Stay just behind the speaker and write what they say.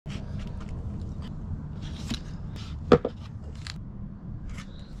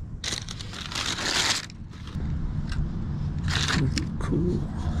Cool.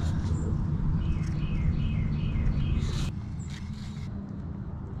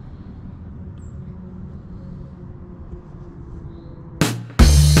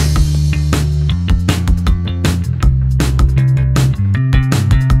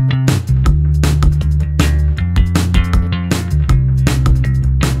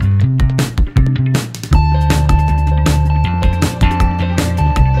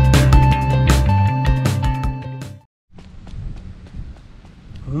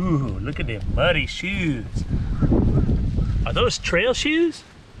 Ooh, look at them muddy shoes. Are those trail shoes?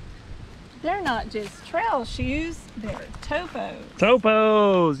 They're not just trail shoes, they're Topos.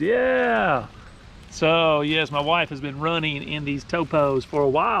 Topos, yeah. So yes, my wife has been running in these Topos for a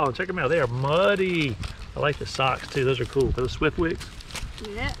while. Check them out, they are muddy. I like the socks too, those are cool. Those Swiftwicks?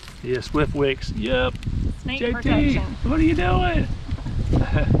 Yep. Yeah, Swiftwicks, yep. Snake JT, protection. what are you doing?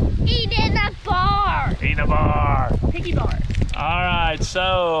 Eating a bar. Eating a bar. Piggy bar. All right,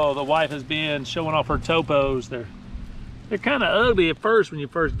 so the wife has been showing off her Topos. They're kind of ugly at first when you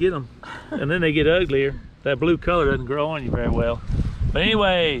first get them, and then they get uglier. That blue color doesn't grow on you very well. But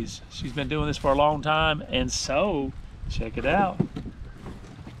anyways, she's been doing this for a long time, and so check it out.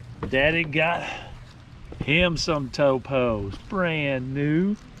 Daddy got him some Topos, brand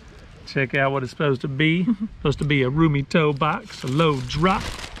new. Check out what it's supposed to be. Supposed to be a roomy toe box, a low drop,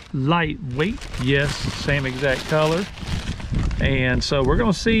 lightweight. Yes, same exact color. And so we're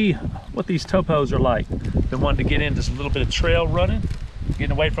gonna see what these Topos are like. Been wanting to get into some little bit of trail running,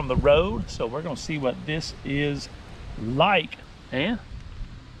 getting away from the road. So we're gonna see what this is like. And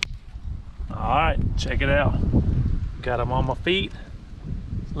all right, check it out. Got them on my feet.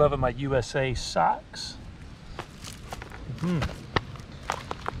 Loving my USA socks.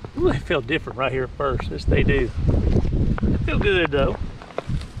 Ooh, they feel different right here at first. Yes, they do. They feel good though.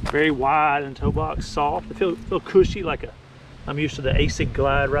 Very wide and toe box, soft. They feel cushy, like I'm used to the ASIC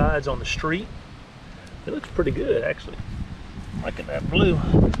glide rides on the street. It looks pretty good actually. I'm liking that blue.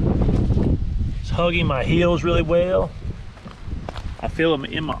 It's hugging my heels really well. I feel them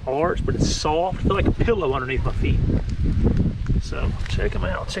in my arch, but it's soft. I feel like a pillow underneath my feet. So check them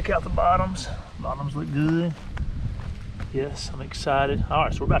out. Check out the bottoms. Bottoms look good. Yes, I'm excited. All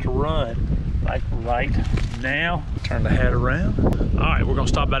right, so we're about to run like right now. Turn the hat around. All right, we're gonna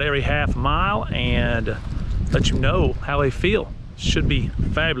stop about every half mile and let you know how they feel. Should be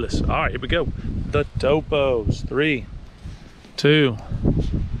fabulous. All right, here we go. The Topos. 3, 2,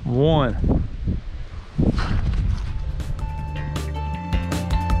 1.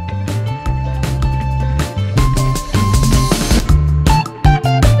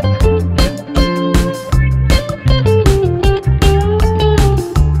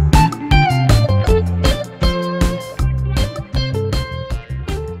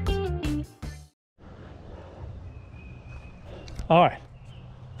 All right,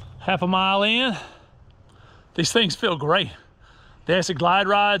 half a mile in. These things feel great. The ASIC glide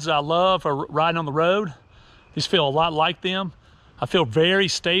rides I love for riding on the road. These feel a lot like them. I feel very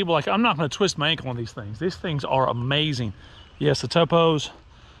stable. Like I'm not gonna twist my ankle on these things. These things are amazing. Yes, the Topos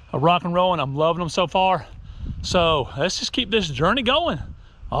are rock and roll and I'm loving them so far. So let's just keep this journey going.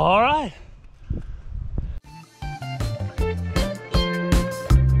 All right.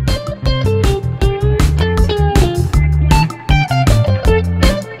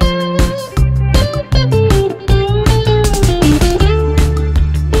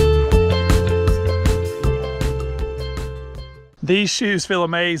 These shoes feel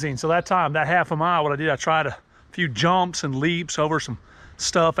amazing. So that half a mile, what I did, I tried a few jumps and leaps over some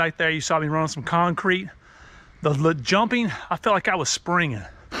stuff out there. You saw me running some concrete. The jumping, I felt like I was springing.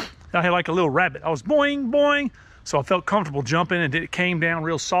 I had like a little rabbit. I was boing, boing. So I felt comfortable jumping and it came down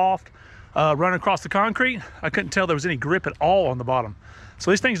real soft. Running across the concrete, I couldn't tell there was any grip at all on the bottom.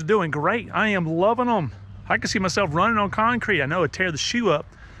 So these things are doing great. I am loving them. I can see myself running on concrete. I know it'd tear the shoe up,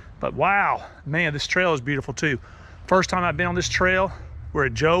 but wow, man, this trail is beautiful too. First time I've been on this trail. We're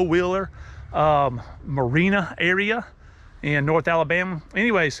at Joe Wheeler Marina area in North Alabama.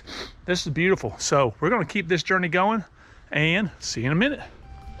 Anyways, this is beautiful. So we're gonna keep this journey going and see you in a minute.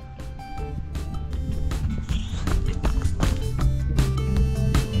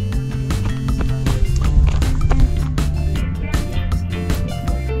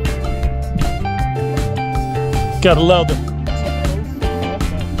 Gotta love them.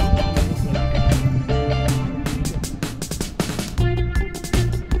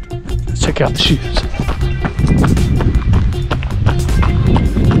 Check out the shoes.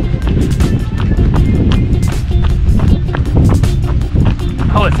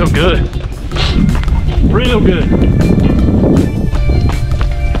 Oh, they feel good. Real good.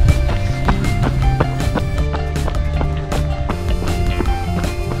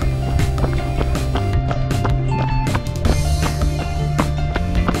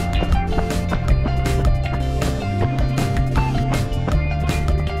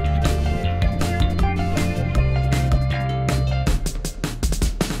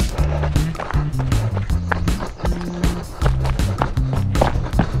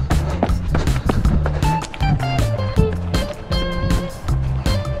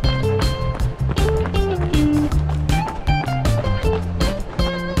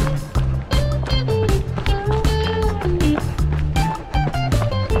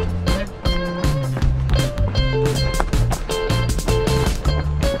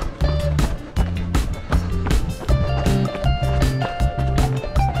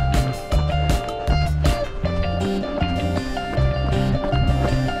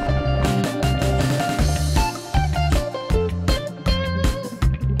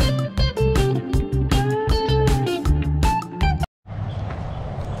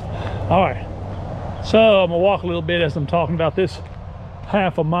 All right, so I'm gonna walk a little bit as I'm talking about this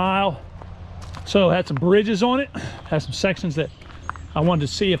half a mile. So it had some bridges on it, had some sections that I wanted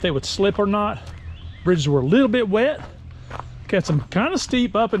to see if they would slip or not. Bridges were a little bit wet, got some kind of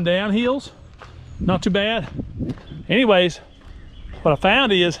steep up and down hills, not too bad. Anyways, what I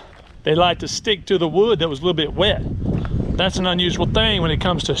found is they like to stick to the wood that was a little bit wet. That's an unusual thing when it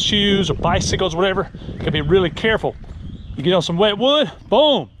comes to shoes or bicycles, whatever. You gotta be really careful. You get on some wet wood,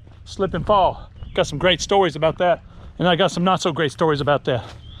 boom, slip and fall. Got some great stories about that, and I got some not so great stories about that.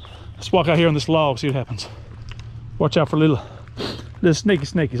 Let's walk out here on this log, see what happens. Watch out for little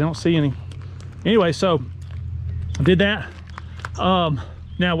snakies. I don't see any. Anyway, so I did that.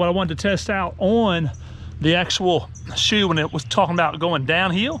 Now what I wanted to test out on the actual shoe when it was talking about going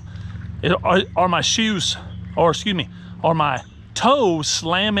downhill, are my shoes, or excuse me, are my toes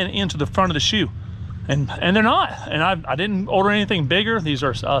slamming into the front of the shoe? And they're not. And I didn't order anything bigger. These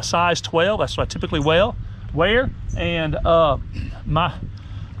are size 12. That's what I typically wear. And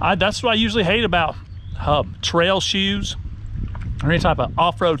that's what I usually hate about trail shoes or any type of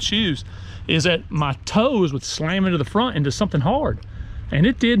off-road shoes, is that my toes would slam into the front into something hard, and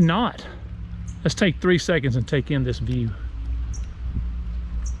it did not. Let's take 3 seconds and take in this view.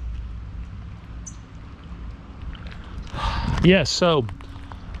 Yes, so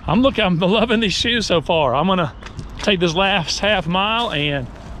I'm loving these shoes so far. I'm gonna take this last half mile and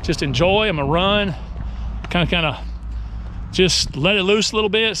just enjoy. I'm gonna run, kind of just let it loose a little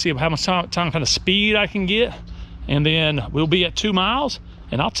bit, see how much time kind of speed I can get, and then we'll be at 2 miles,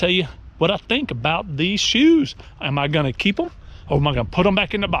 and I'll tell you what I think about these shoes. Am I gonna keep them, or am I gonna put them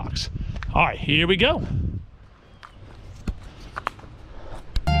back in the box? All right, here we go.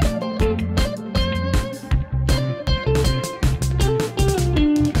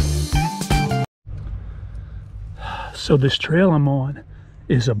 So this trail I'm on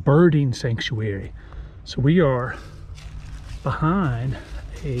is a birding sanctuary. So we are behind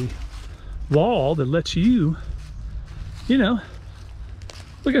a wall that lets you,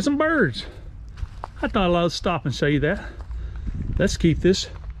 look at some birds. I thought I would stop and show you that. Let's keep this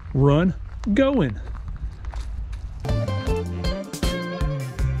run going.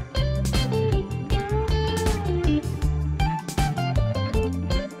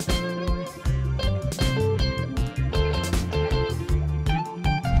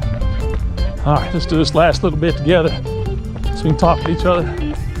 All right, let's do this last little bit together so we can talk to each other.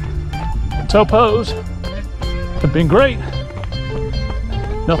 The topos have been great.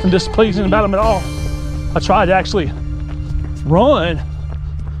 Nothing displeasing about them at all. I tried to actually run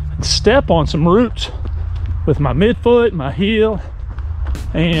and step on some roots with my midfoot, my heel,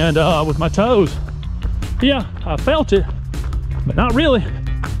 and with my toes. Yeah, I felt it, but not really.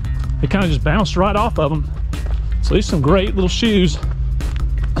 It kind of just bounced right off of them. So these are some great little shoes.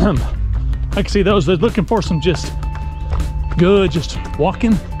 I can see those. They're looking for some just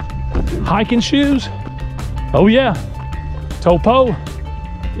walking, hiking shoes. Oh yeah, Topo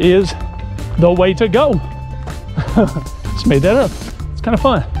is the way to go. Just made that up. It's kind of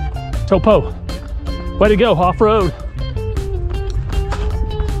fun. Topo, way to go, off-road.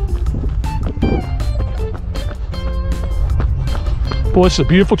 Boy, this is a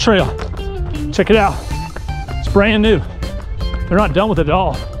beautiful trail. Check it out. It's brand new. They're not done with it at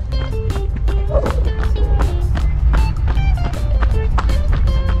all.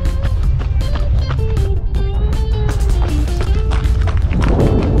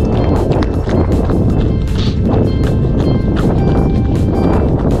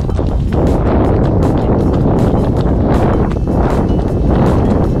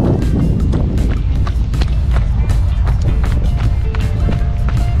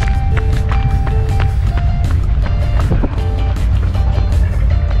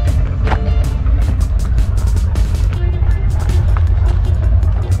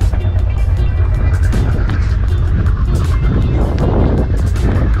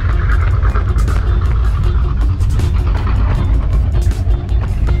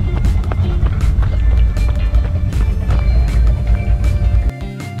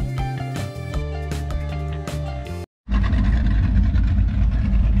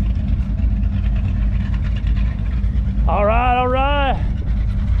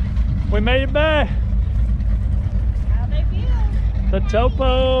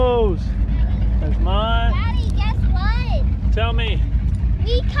 Topos. There's mine. Daddy, guess what? Tell me.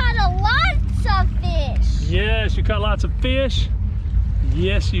 We caught lots of fish. Yes, you caught lots of fish.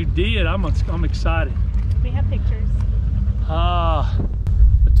 Yes, you did. I'm excited. We have pictures.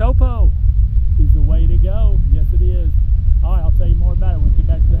 The topo is the way to go. Yes, it is. All right, I'll tell you more about it when we get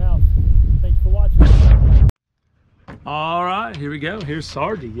back to the house. Thanks for watching. All right, here we go. Here's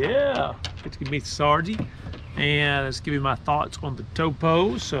Sargy. Yeah, get to meet Sargy, and let's give you my thoughts on the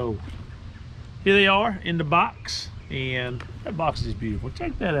topos. So here they are in the box, and that box is beautiful.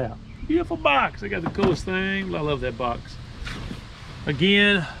 Check that out. Beautiful box. They got the coolest thing. I love that box.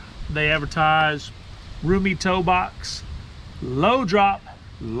 Again, they advertise roomy toe box, low drop,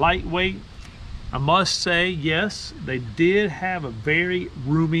 lightweight. I must say, yes, they did have a very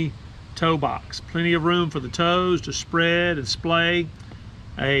roomy toe box. Plenty of room for the toes to spread and splay.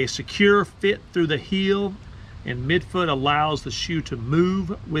 A secure fit through the heel and midfoot allows the shoe to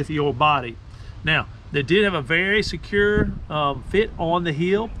move with your body. Now, they did have a very secure fit on the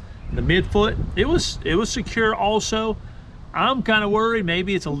heel. The midfoot, it was secure also. I'm kind of worried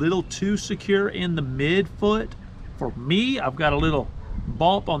maybe it's a little too secure in the midfoot. For me, I've got a little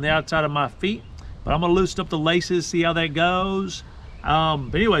bump on the outside of my feet, but I'm gonna loosen up the laces, see how that goes.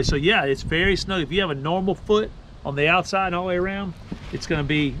 But anyway, so yeah, it's very snug. If you have a normal foot on the outside and all the way around, it's gonna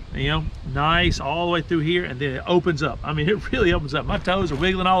be, you know, nice all the way through here, and then it opens up. I mean, it really opens up. My toes are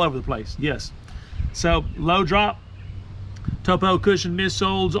wiggling all over the place, yes. So low drop, Topo cushion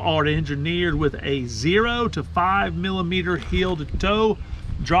midsoles are engineered with a 0 to 5 millimeter heel to toe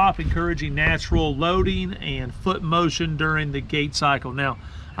drop, encouraging natural loading and foot motion during the gait cycle. Now,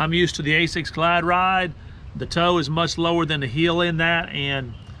 I'm used to the A6 Glide Ride. The toe is much lower than the heel in that,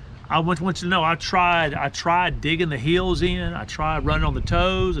 and I want you to know I tried digging the heels in. I tried running on the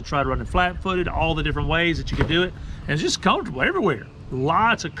toes. I tried running flat-footed, all the different ways that you could do it, and it's just comfortable everywhere.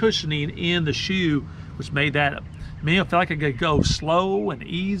 Lots of cushioning in the shoe, which made that me, I feel like I could go slow and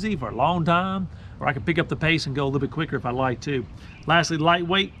easy for a long time, or I could pick up the pace and go a little bit quicker if I like to. Lastly,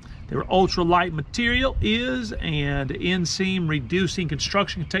 lightweight. Their ultra light material is and inseam reducing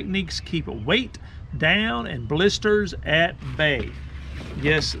construction techniques keep weight down and blisters at bay.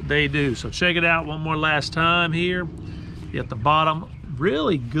 Yes, they do. So check it out one more last time here. At the bottom,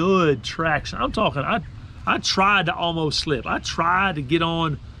 really good traction. I'm talking, I tried to almost slip. I tried to get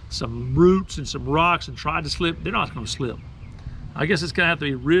on some roots and some rocks and tried to slip. They're not going to slip. I guess it's going to have to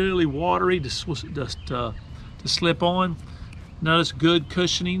be really watery to slip on. Notice good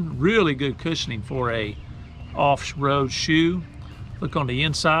cushioning, really good cushioning for a off-road shoe. Look on the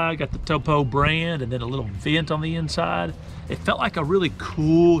inside, got the Topo brand and then a little vent on the inside. It felt like a really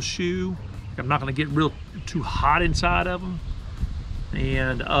cool shoe. I'm not going to get too hot inside of them.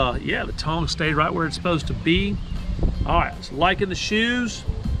 And yeah, the tongue stayed right where it's supposed to be. All right, so liking the shoes.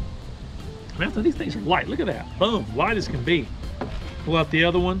 Man, these things are light. Look at that. Boom, light as can be. Pull out the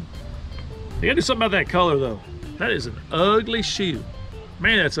other one. They gotta do something about that color though. That is an ugly shoe.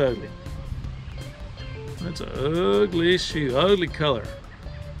 Man, that's ugly. That's an ugly shoe, ugly color.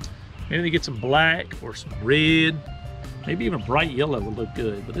 Maybe they get some black or some red. Maybe even bright yellow would look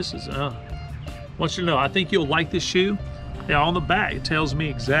good, but this is, I want you to know, I think you'll like this shoe. Yeah, on the back, it tells me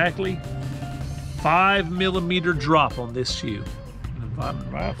exactly 5 millimeter drop on this shoe.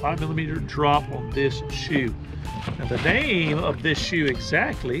 5 millimeter drop on this shoe. And the name of this shoe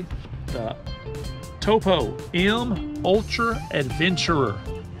exactly, the Topo M Ultra Adventurer.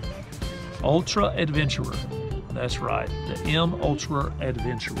 Ultra Adventurer. That's right, the M Ultra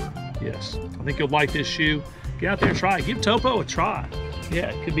Adventurer. Yes, I think you'll like this shoe. Get out there and try it. Give Topo a try.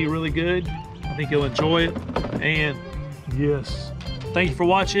 Yeah, it could be really good. I think you'll enjoy it. And yes, thank you for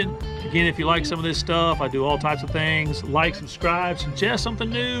watching. Again, if you like some of this stuff, I do all types of things. Like, subscribe, suggest something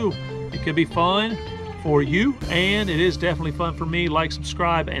new. It could be fun for you, and it is definitely fun for me. Like,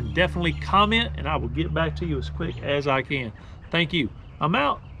 subscribe, and definitely comment, and I will get back to you as quick as I can. Thank you. I'm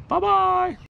out. Bye-bye.